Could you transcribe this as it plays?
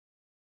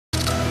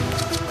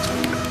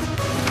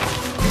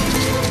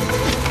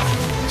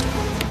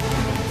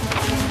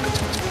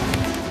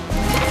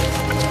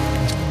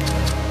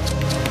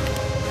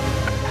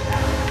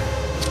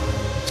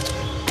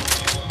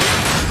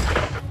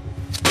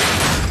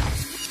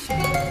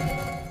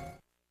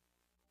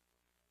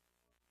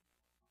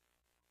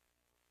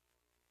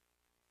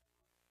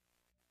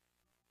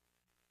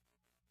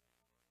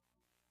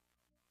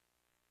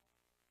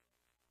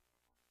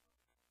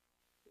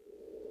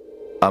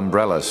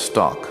Umbrella's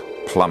stock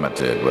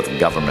plummeted with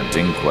government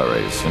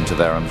inquiries into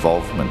their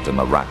involvement in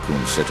the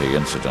Raccoon City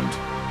incident.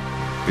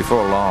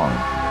 Before long,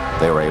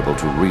 they were able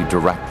to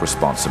redirect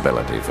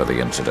responsibility for the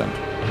incident.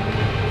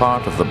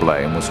 Part of the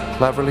blame was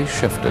cleverly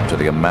shifted to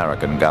the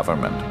American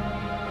government.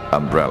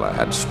 Umbrella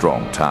had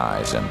strong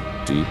ties and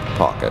deep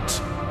pockets,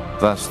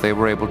 thus they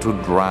were able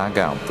to drag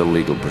out the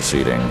legal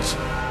proceedings.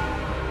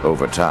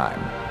 Over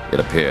time, it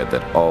appeared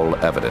that all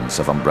evidence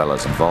of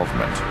Umbrella's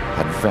involvement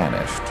had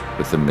vanished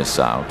with the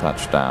missile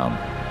touchdown.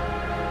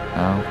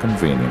 How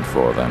convenient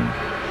for them.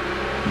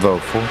 Though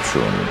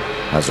fortune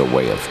has a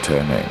way of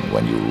turning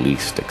when you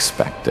least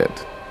expect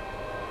it.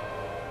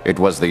 It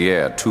was the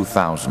year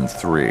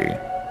 2003.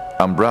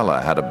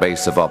 Umbrella had a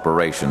base of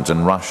operations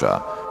in Russia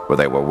where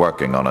they were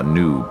working on a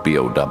new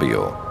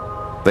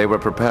BOW. They were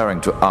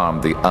preparing to arm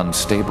the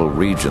unstable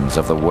regions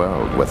of the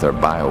world with their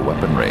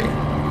bioweaponry.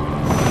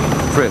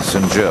 Chris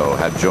and Jill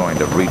had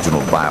joined a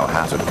regional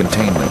biohazard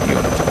containment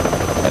unit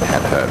and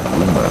had heard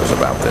rumors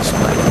about this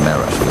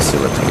nightmarish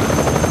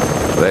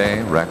facility.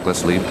 They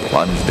recklessly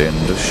plunged in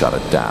to shut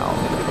it down.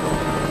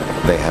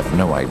 They have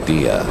no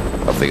idea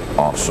of the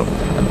awesome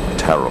and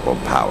terrible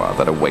power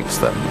that awaits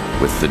them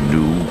with the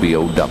new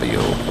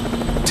BOW,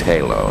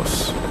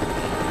 Talos.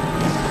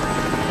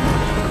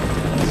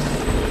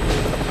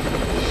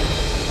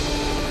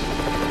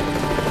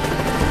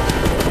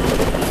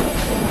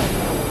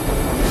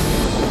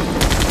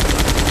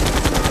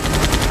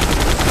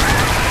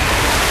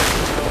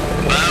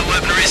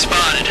 Bioweaponry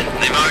spotted.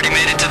 They've already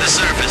made it to the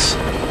surface.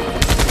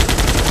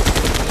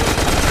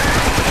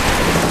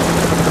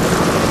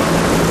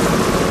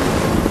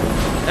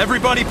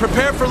 Everybody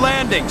prepare for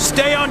landing.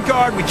 Stay on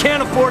guard. We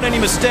can't afford any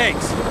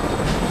mistakes.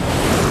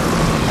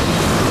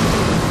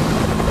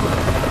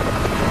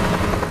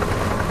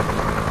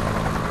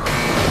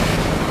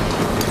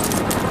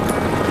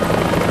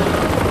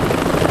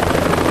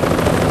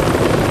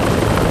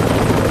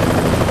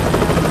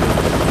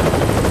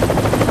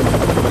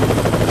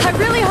 I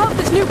really hope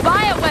this new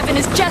bioweapon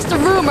is just a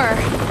rumor.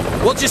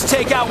 We'll just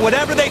take out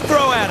whatever they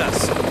throw at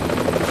us.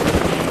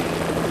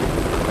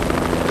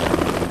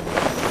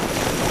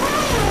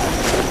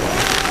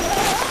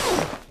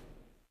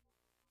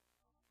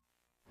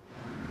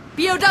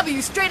 BOW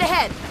straight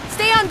ahead.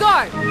 Stay on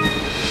guard.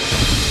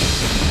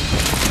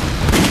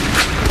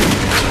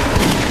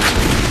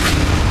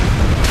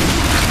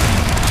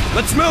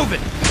 Let's move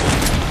it.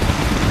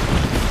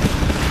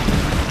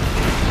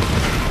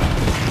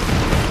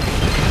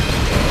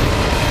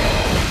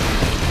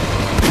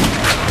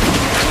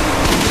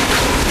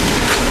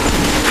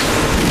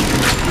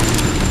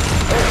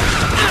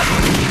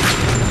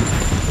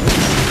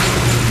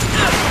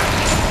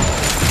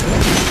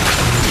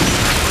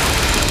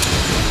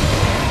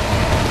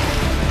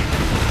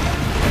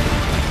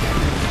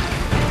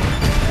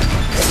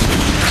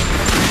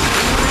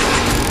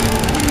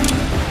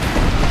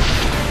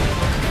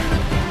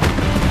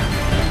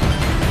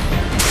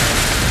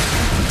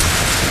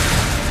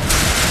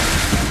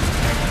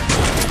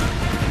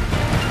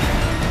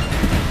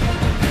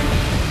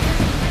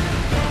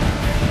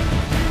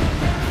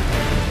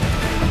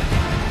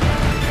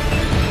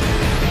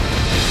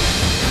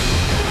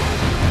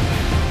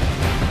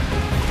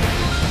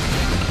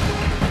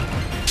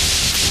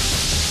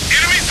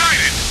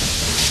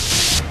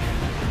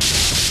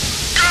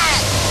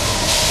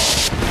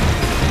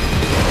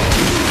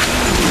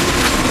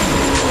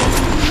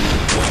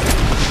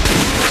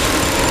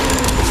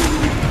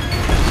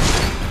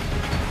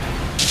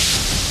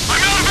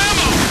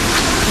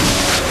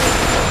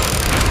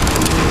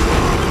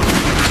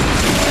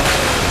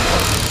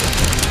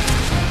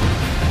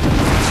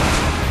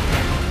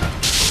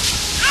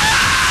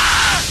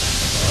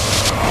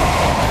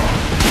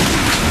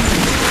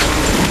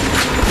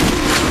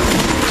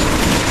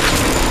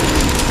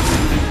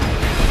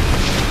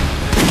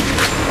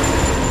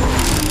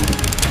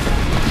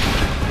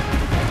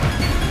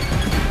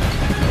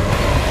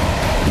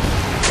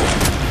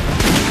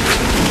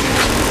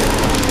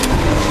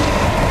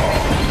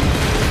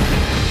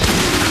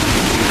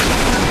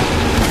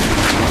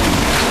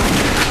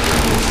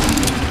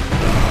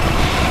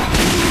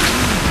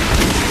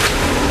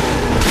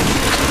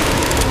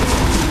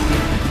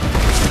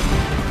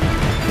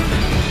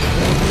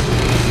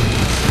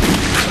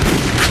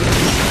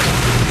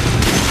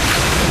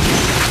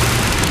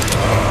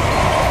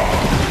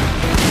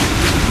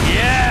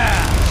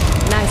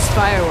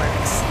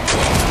 Fireworks.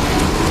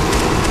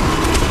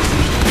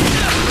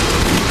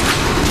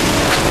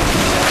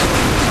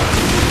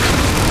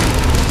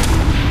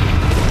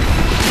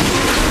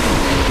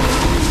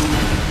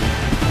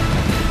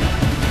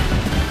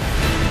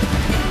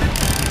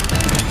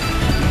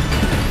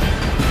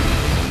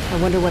 I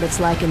wonder what it's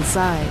like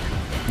inside.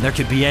 There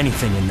could be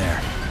anything in there.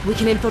 We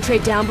can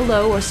infiltrate down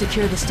below or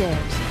secure the stairs.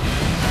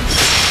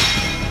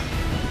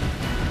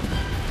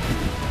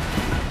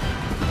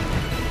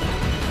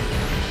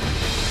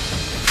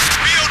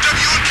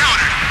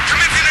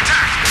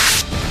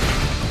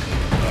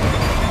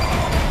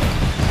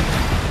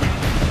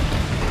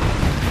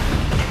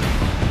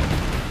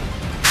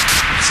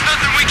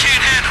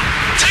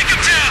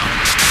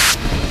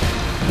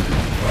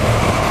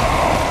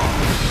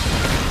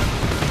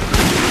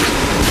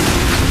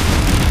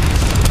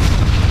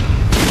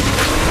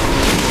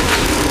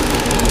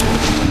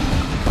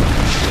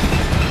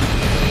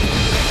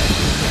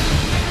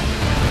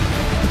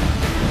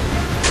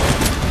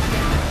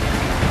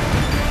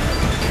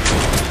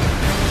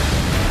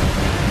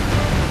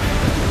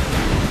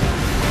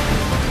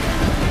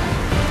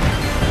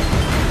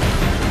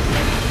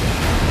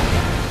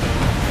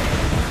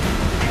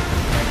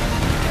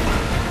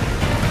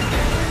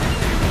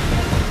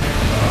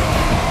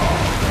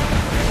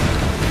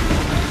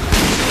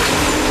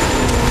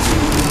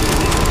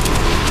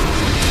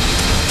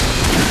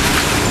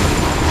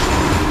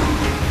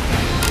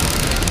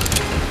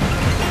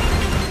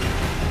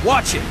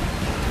 Watch it.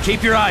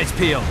 Keep your eyes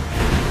peeled.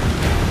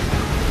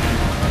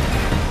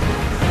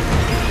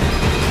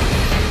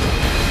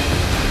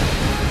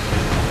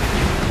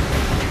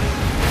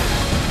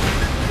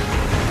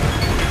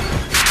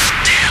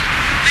 Damn!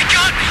 They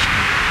got me!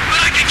 But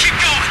I can keep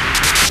going!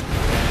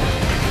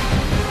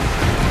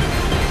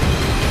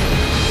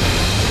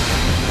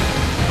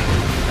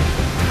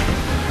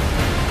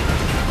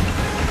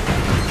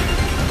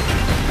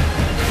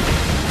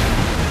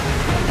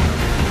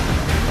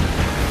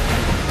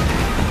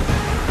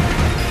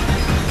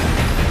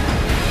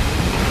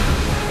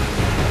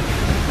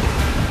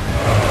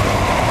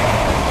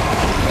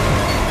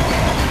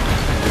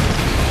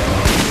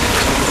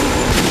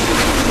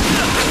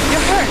 You're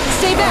hurt.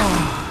 Stay back.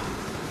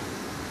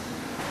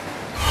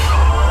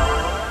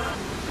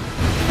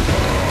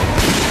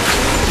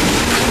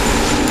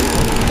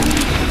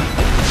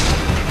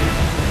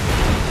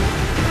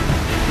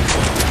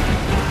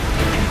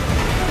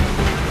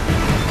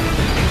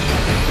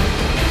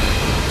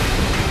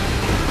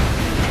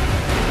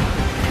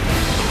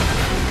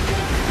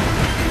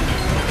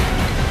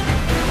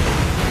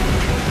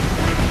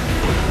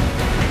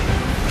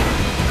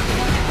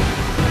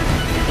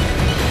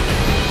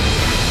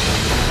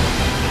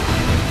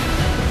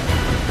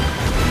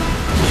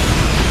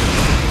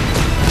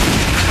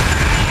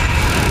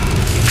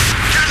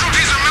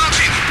 Casualties are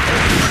mounting!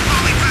 We're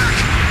falling back!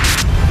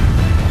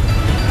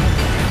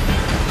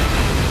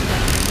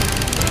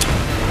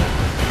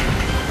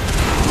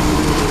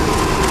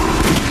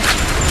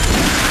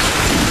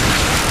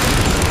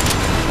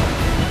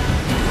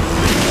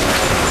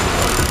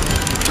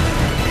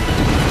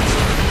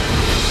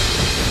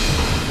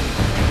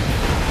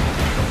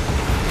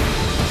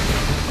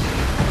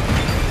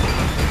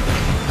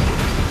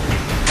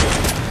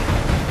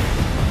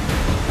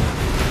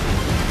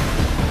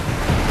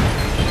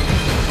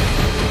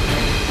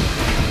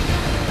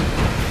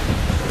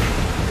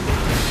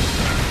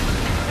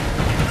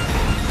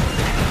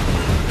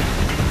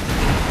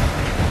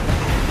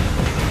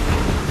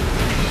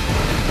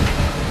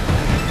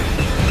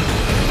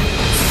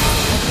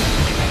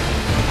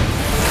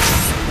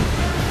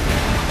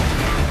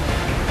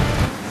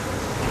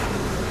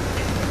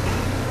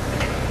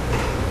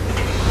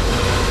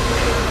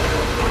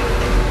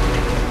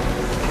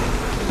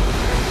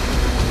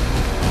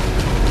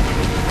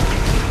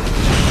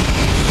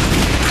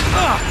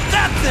 Ah,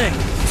 that thing!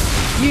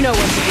 You know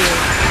what to do.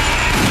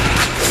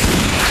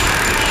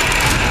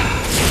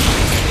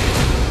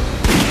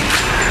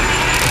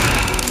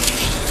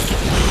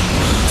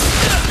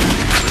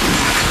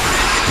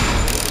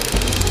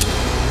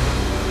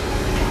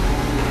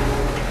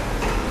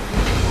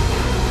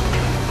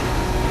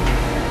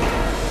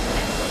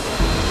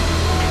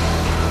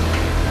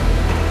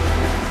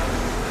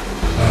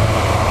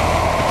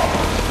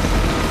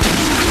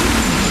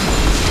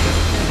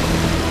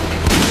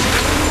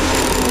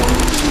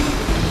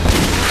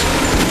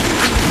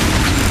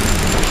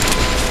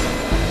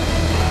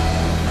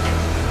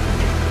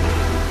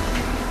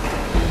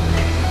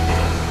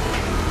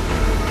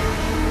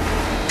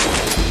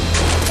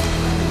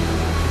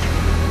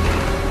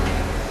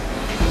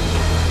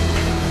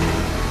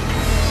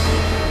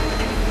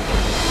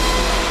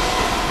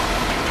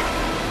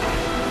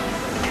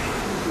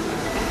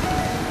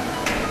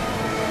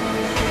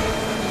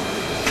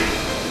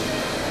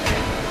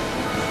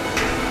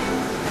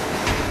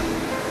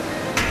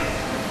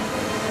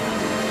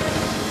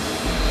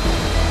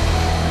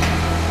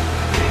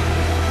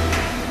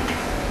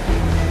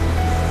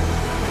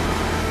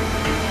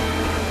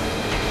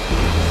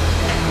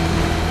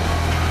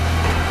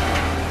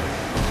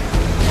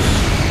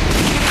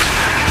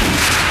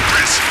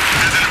 Chris,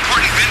 there's an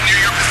important vent near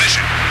your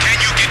position. Can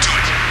you get to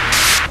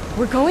it?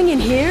 We're going in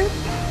here?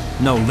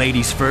 No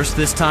ladies first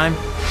this time?